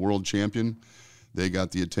a world champion, they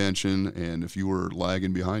got the attention, and if you were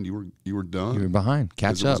lagging behind, you were done. You were behind.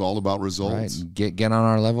 Catch up. It was all about results. Right. Get on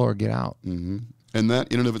our level or get out. And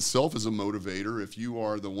that in and of itself is a motivator if you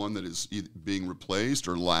are the one that is being replaced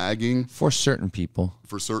or lagging. For certain people.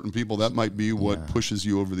 For certain people, that might be what pushes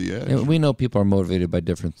you over the edge. And we know people are motivated by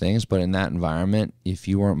different things, but in that environment, if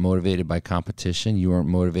you weren't motivated by competition, you weren't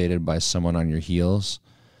motivated by someone on your heels,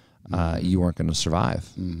 you weren't going to survive.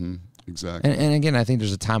 Mm-hmm. Exactly. And again, I think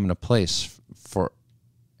there's a time and a place for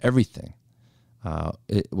everything.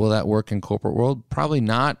 Will that work in corporate world? Probably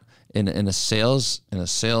not. In a sales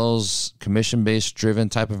commission-based driven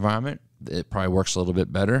type environment, it probably works a little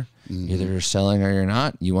bit better. Mm-hmm. Either you're selling or you're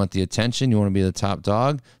not. You want the attention. You want to be the top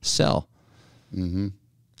dog. Sell. Mm-hmm.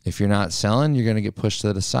 If you're not selling, you're going to get pushed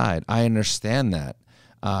to the side. I understand that.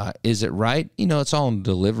 Is it right? It's all in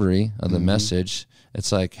delivery of the message.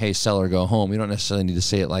 It's like, hey, sell or go home. You don't necessarily need to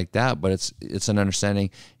say it like that, but it's an understanding,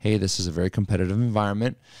 hey, this is a very competitive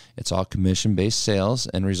environment. It's all commission-based sales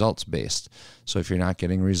and results-based. So if you're not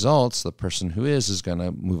getting results, the person who is going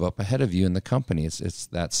to move up ahead of you in the company. It's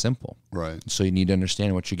that simple. Right. So you need to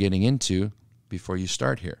understand what you're getting into before you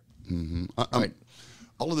start here. Mm-hmm.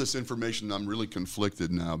 All of this information, I'm really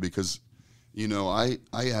conflicted now because, I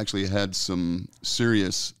actually had some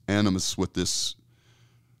serious animus with this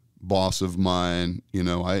boss of mine.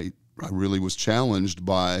 I really was challenged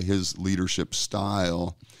by his leadership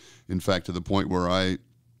style. In fact, to the point where I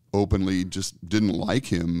openly just didn't like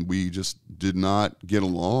him. We just did not get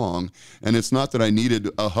along. And it's not that I needed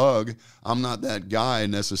a hug. I'm not that guy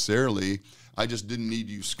necessarily. I just didn't need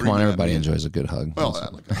you screaming. Come on, everybody enjoys a good hug.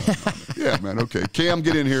 Well, yeah, man. Okay, Cam,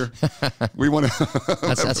 get in here. We want to.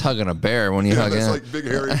 That's hugging a bear when you hug that's in. Like big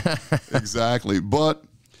hairy. Exactly. But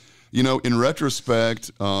in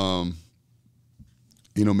retrospect,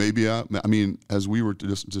 maybe I mean, as we were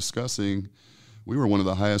just discussing, we were one of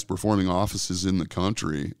the highest performing offices in the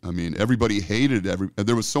country. I mean, everybody hated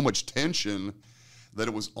there was so much tension that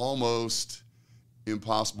it was almost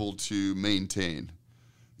impossible to maintain.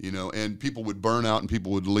 And people would burn out and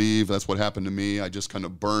people would leave. That's what happened to me. I just kind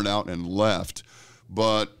of burned out and left.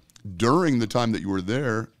 But during the time that you were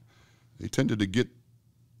there, they tended to get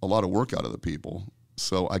a lot of work out of the people.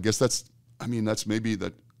 So I guess that's maybe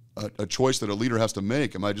a choice that a leader has to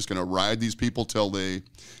make. Am I just going to ride these people till they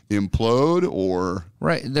implode, or?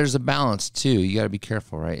 Right. There's a balance too. You got to be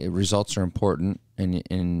careful, right? Results are important,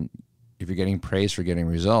 and if you're getting praise for getting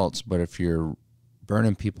results, but if you're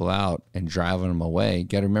burning people out and driving them away, you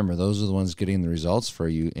got to remember those are the ones getting the results for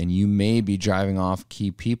you, and you may be driving off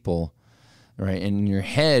key people, right? And in your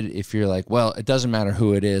head, if you're like, well, it doesn't matter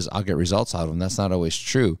who it is, I'll get results out of them. That's not always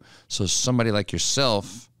true. So somebody like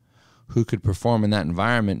yourself who could perform in that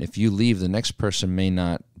environment, if you leave, the next person may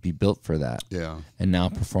not be built for that. Yeah. And now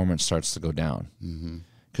performance starts to go down.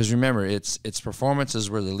 Because remember, it's performances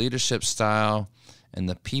where the leadership style and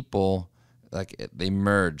the people, like, they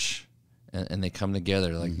merge and they come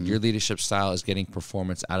together. Like, your leadership style is getting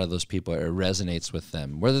performance out of those people. It resonates with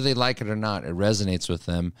them. Whether they like it or not, it resonates with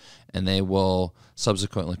them, and they will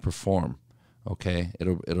subsequently perform. Okay,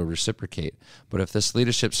 it'll reciprocate. But if this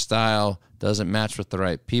leadership style doesn't match with the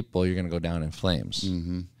right people, you're going to go down in flames.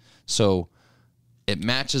 So it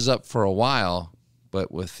matches up for a while,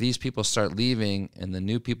 but with these people start leaving and the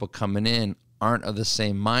new people coming in aren't of the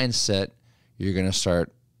same mindset, you're going to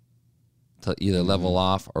start to either level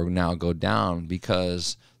off or now go down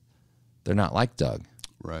because they're not like Doug.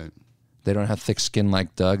 Right. They don't have thick skin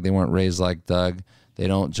like Doug. They weren't raised like Doug. They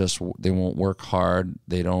won't work hard.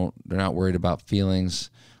 They're not worried about feelings,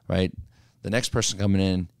 right? The next person coming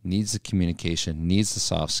in needs the communication, needs the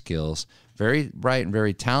soft skills, very bright and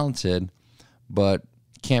very talented, but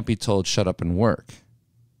can't be told shut up and work.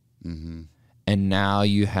 And now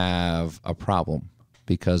you have a problem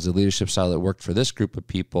because the leadership style that worked for this group of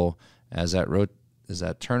people, as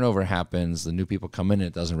that turnover happens, the new people come in and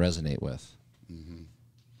it doesn't resonate with.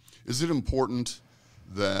 Is it important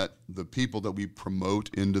that the people that we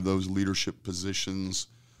promote into those leadership positions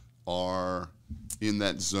are in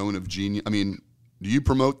that zone of genius? I mean, do you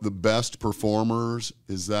promote the best performers?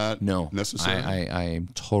 Is that necessary? I am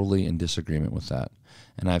totally in disagreement with that.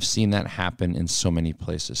 And I've seen that happen in so many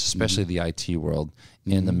places, especially the IT world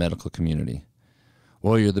and the medical community.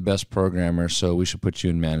 Well, you're the best programmer, so we should put you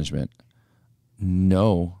in management.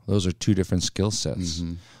 No, those are two different skill sets.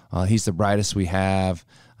 He's the brightest we have.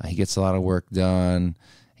 He gets a lot of work done.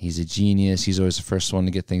 He's a genius. He's always the first one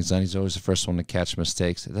to get things done. He's always the first one to catch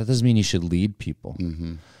mistakes. That doesn't mean you should lead people.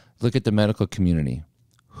 Look at the medical community.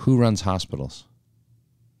 Who runs hospitals?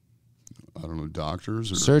 I don't know,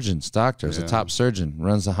 doctors? Or? Surgeons, doctors. The top surgeon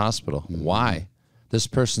runs the hospital. Why? This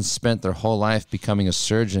person spent their whole life becoming a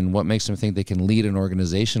surgeon. What makes them think they can lead an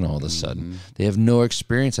organization all of a sudden? They have no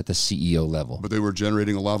experience at the CEO level. But they were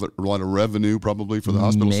generating a lot of revenue probably for the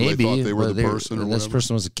hospital, so they thought they were the person or this whatever.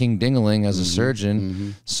 person was a king dingaling as a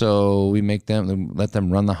surgeon, so we let them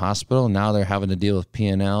run the hospital. Now they're having to deal with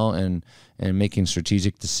P&L and making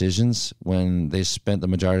strategic decisions when they spent the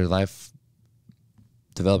majority of their life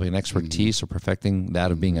developing an expertise or perfecting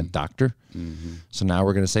that of being a doctor. So now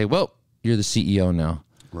we're going to say, well, you're the CEO now.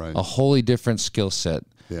 Right. A wholly different skill set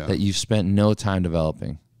that you've spent no time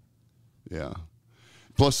developing. Yeah.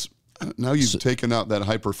 Plus, now you've taken out that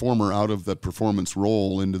high performer out of that performance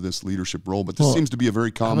role into this leadership role, but this seems to be a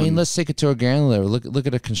very common... I mean, let's take it to a granular. Look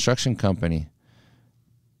at a construction company.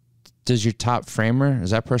 Does your top framer,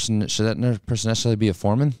 should that person necessarily be a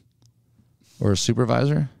foreman or a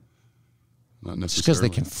supervisor? Not necessarily. Just because they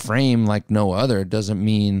can frame like no other doesn't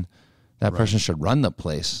mean that person should run the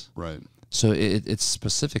place. Right. So it's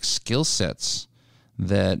specific skill sets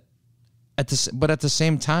that, but at the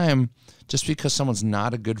same time, just because someone's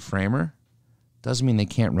not a good framer doesn't mean they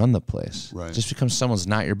can't run the place. Right. Just because someone's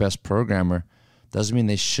not your best programmer doesn't mean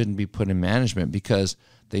they shouldn't be put in management, because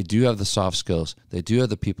they do have the soft skills. They do have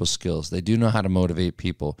the people skills. They do know how to motivate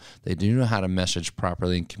people. They do know how to message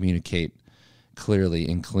properly and communicate clearly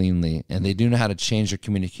and cleanly. And they do know how to change their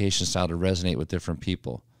communication style to resonate with different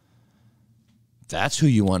people. That's who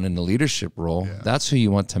you want in the leadership role. Yeah. That's who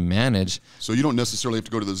you want to manage. So you don't necessarily have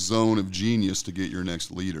to go to the zone of genius to get your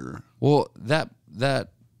next leader. Well, that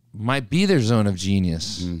might be their zone of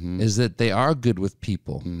genius, is that they are good with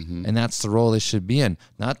people, and that's the role they should be in.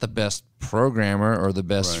 Not the best programmer or the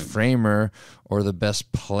best framer or the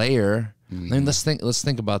best player. I mean, let's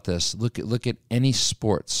think about this. Look at any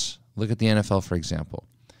sports. Look at the NFL, for example.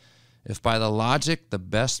 If by the logic the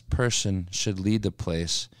best person should lead the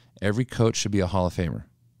place, every coach should be a Hall of Famer.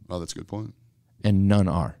 Oh, that's a good point. And none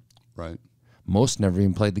are. Right. Most never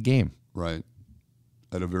even played the game. Right.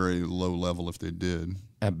 At a very low level if they did.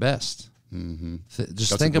 At best.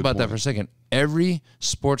 Just think about that for a second. Every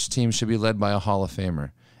sports team should be led by a Hall of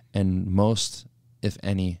Famer. And most, if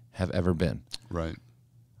any, have ever been. Right.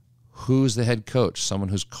 Who's the head coach? Someone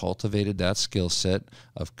who's cultivated that skill set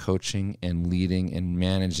of coaching and leading and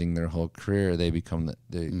managing their whole career. They become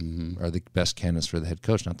are the best candidates for the head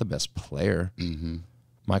coach, not the best player.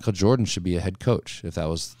 Michael Jordan should be a head coach if that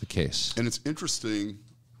was the case. And it's interesting,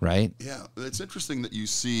 right? Yeah, it's interesting that you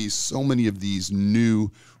see so many of these new,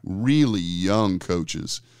 really young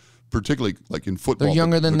coaches, particularly like in football. They're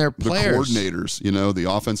younger than their players. The coordinators,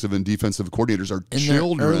 the offensive and defensive coordinators are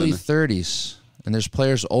children. In their early 30s. And there's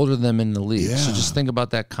players older than them in the league. Yeah. So just think about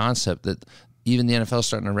that concept, that even the NFL is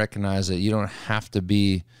starting to recognize that you don't have to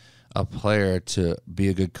be a player to be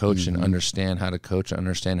a good coach and understand how to coach,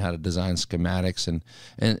 understand how to design schematics.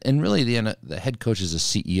 And really the head coach is a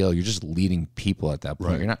CEO. You're just leading people at that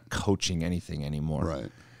point. You're not coaching anything anymore. Right.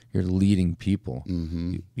 You're leading people.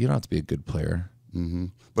 You don't have to be a good player.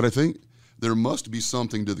 But I think there must be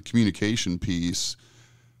something to the communication piece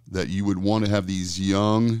that you would want to have these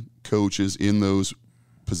young coaches in those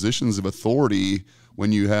positions of authority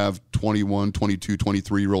when you have 21, 22,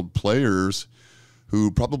 23-year-old players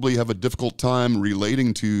who probably have a difficult time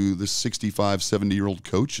relating to the 65, 70-year-old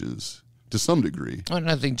coaches to some degree.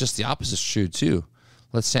 And I think just the opposite is true, too.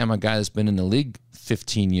 Let's say I'm a guy that's been in the league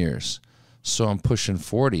 15 years, so I'm pushing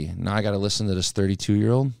 40. Now I got to listen to this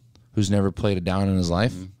 32-year-old who's never played a down in his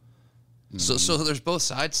life. So there's both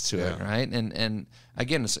sides to it, right? And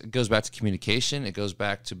again, it goes back to communication. It goes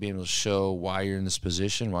back to being able to show why you're in this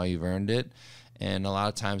position, why you've earned it. And a lot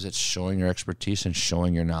of times it's showing your expertise and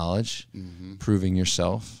showing your knowledge, proving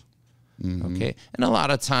yourself. Okay? And a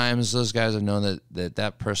lot of times those guys have known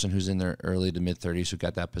that person who's in their early to mid-30s who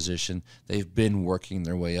got that position, they've been working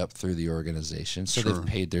their way up through the organization. So they've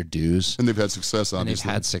paid their dues. And they've had success, obviously. And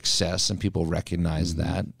they've had success, and people recognize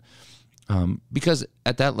that. Because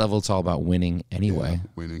at that level, it's all about winning anyway. Yeah,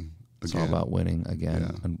 winning again. It's all about winning again.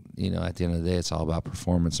 Yeah. And, at the end of the day, it's all about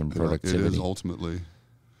performance and productivity. It is ultimately.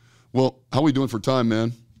 Well, how are we doing for time,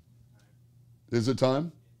 man? Is it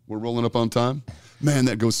time? We're rolling up on time? Man,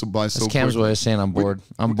 that goes by so quick. Cam's way of saying I'm bored.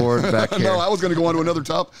 I'm bored back here. No, I was going to go on to another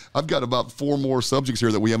top. I've got about 4 more subjects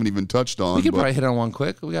here that we haven't even touched on. We could probably hit on one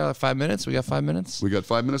quick. We got 5 minutes. We got 5 minutes. We got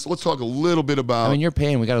 5 minutes. Let's talk a little bit about... I mean, you're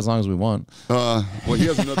paying. We got as long as we want. Well, he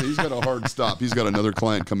has another. He's got a hard stop. He's got another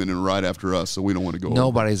client coming in right after us, so we don't want to go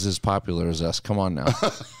Nobody's as popular as us. Come on now.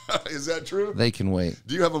 Is that true? They can wait.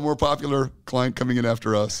 Do you have a more popular client coming in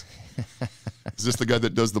after us? Is this the guy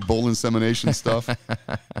that does the bowl insemination stuff?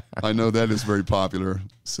 I know that is very popular.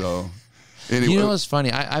 So, anyway. You know what's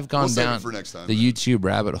funny? I've gone down for next time, the YouTube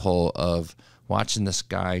rabbit hole of watching this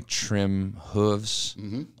guy trim hooves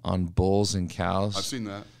on bulls and cows. I've seen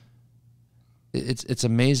that. It's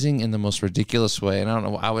amazing in the most ridiculous way. And I don't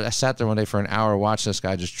know. I sat there one day for an hour watching this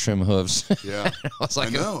guy just trim hooves. Yeah, I was like,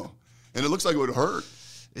 I know, and it looks like it would hurt.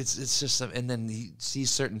 It's just, and then he sees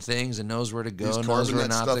certain things and knows where to go, He's knows where carving that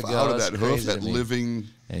not stuff to go. out of It's that hoof, crazy that to me. living.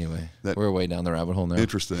 Anyway, that- we're way down the rabbit hole now.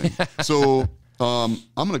 Interesting. So I'm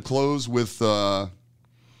going to close with.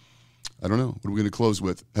 I don't know. What are we going to close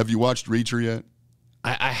with? Have you watched Reacher yet?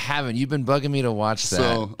 I haven't. You've been bugging me to watch that.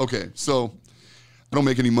 So okay, so I don't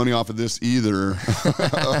make any money off of this either.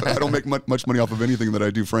 I don't make much money off of anything that I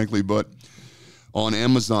do, frankly. But on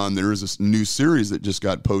Amazon, there is this new series that just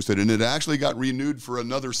got posted, and it actually got renewed for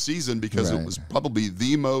another season because it was probably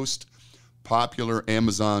the most popular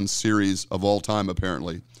Amazon series of all time.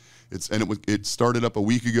 Apparently, it started up a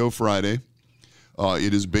week ago Friday.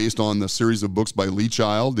 It is based on the series of books by Lee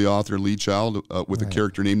Child, the author Lee Child, with a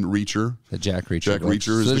character named Reacher. The Jack Reacher. Jack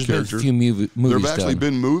Reacher is the character. There's been a few movies there have actually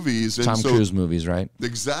been movies. And Tom Cruise movies, right?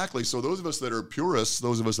 Exactly. So those of us that are purists,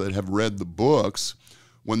 those of us that have read the books,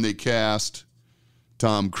 when they cast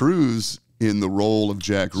Tom Cruise in the role of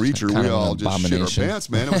Jack Reacher, we all just shit our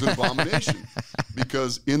pants, man. It was an abomination.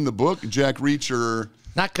 Because in the book, Jack Reacher...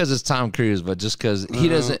 Not because it's Tom Cruise, but just because he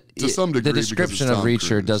doesn't. To some degree, the description of Reacher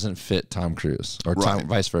Cruise doesn't fit Tom Cruise, or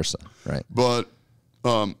vice versa, right? But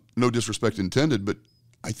no disrespect intended, but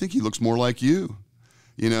I think he looks more like you.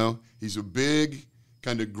 You know, he's a big,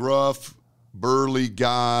 kind of gruff, burly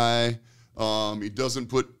guy. He doesn't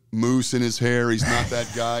put mousse in his hair. He's not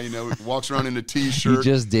that guy. You know, he walks around in a T-shirt. You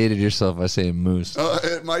just dated yourself by saying mousse.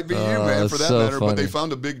 It might be you, man, for that so matter. funny. But they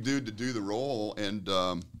found a big dude to do the role, and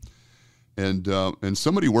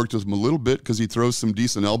somebody worked with him a little bit because he throws some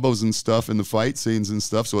decent elbows and stuff in the fight scenes and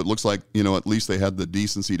stuff. So it looks like, you know, at least they had the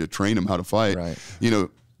decency to train him how to fight. Right. You know,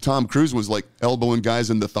 Tom Cruise was like elbowing guys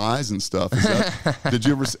in the thighs and stuff. Did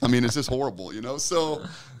you ever? I mean, it's just horrible, you know. So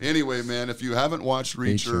anyway, man, if you haven't watched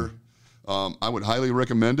Reacher, I would highly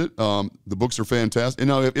recommend it. The books are fantastic. You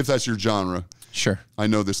know, if that's your genre. Sure. I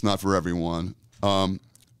know that's not for everyone.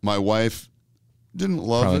 My wife didn't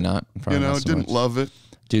love Probably it. not. Probably you know, not so didn't much. love it.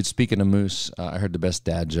 Dude, speaking of moose, I heard the best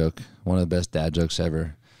dad joke. One of the best dad jokes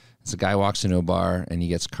ever. It's a guy walks into a bar and he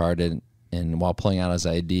gets carded, and while pulling out his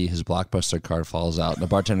ID, his Blockbuster card falls out. And the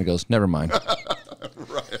bartender goes, "Never mind."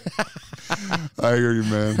 Right. I hear you,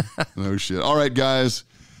 man. No shit. All right, guys.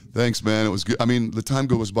 Thanks, man. It was good. I mean, the time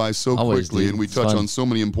goes by so Always, quickly, dude. and we It's touch fun. on so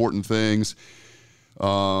many important things.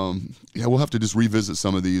 Yeah, we'll have to just revisit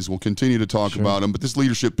some of these. We'll continue to talk about them, but this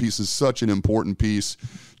leadership piece is such an important piece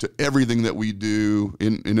to everything that we do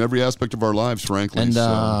in every aspect of our lives, frankly. And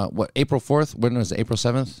So, what, April 4th? When was it? April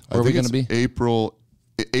 7th? I Where are we think going to be?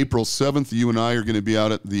 it's April 7th. You and I are going to be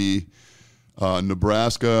out at the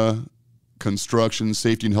Nebraska Construction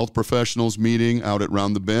Safety and Health Professionals meeting out at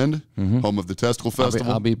Round the Bend, home of the Testicle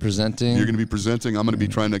Festival. I'll be presenting. You're going to be presenting. I'm going to be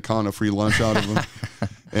trying to con a free lunch out of them.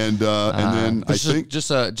 And then I think just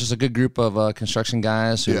a good group of construction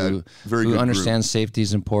guys who very who good understand safety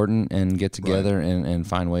is important and get together and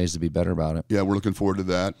find ways to be better about it. yeah, we're looking forward to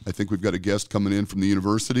that. I think we've got a guest coming in from the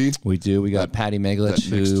university. We do. We got Patty Meglich, that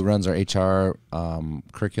next- who runs our HR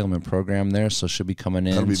curriculum and program there, so she'll be coming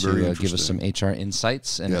in That'll be very to give us some HR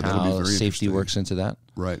insights and Yeah, that'll be how very safety interesting. works into that.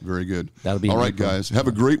 Right, very good. That'll be all in right, April. guys. Have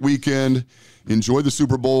a great weekend. Enjoy the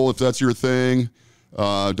Super Bowl if that's your thing.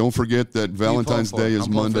 Don't forget that Valentine's pulling for? Day is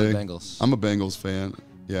I'm pulling for the Monday. Bengals. I'm a Bengals fan.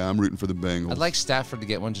 Yeah, I'm rooting for the Bengals. I'd like Stafford to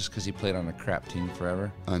get one just because he played on a crap team forever.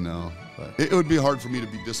 I know. But- It would be hard for me to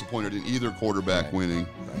be disappointed in either quarterback winning.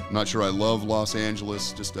 I'm not sure I love Los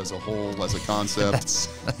Angeles just as a whole, as a concept. That's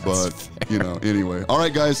but, you know, anyway. All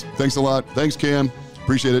right, guys. Thanks a lot. Thanks, Cam.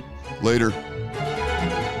 Appreciate it. Later.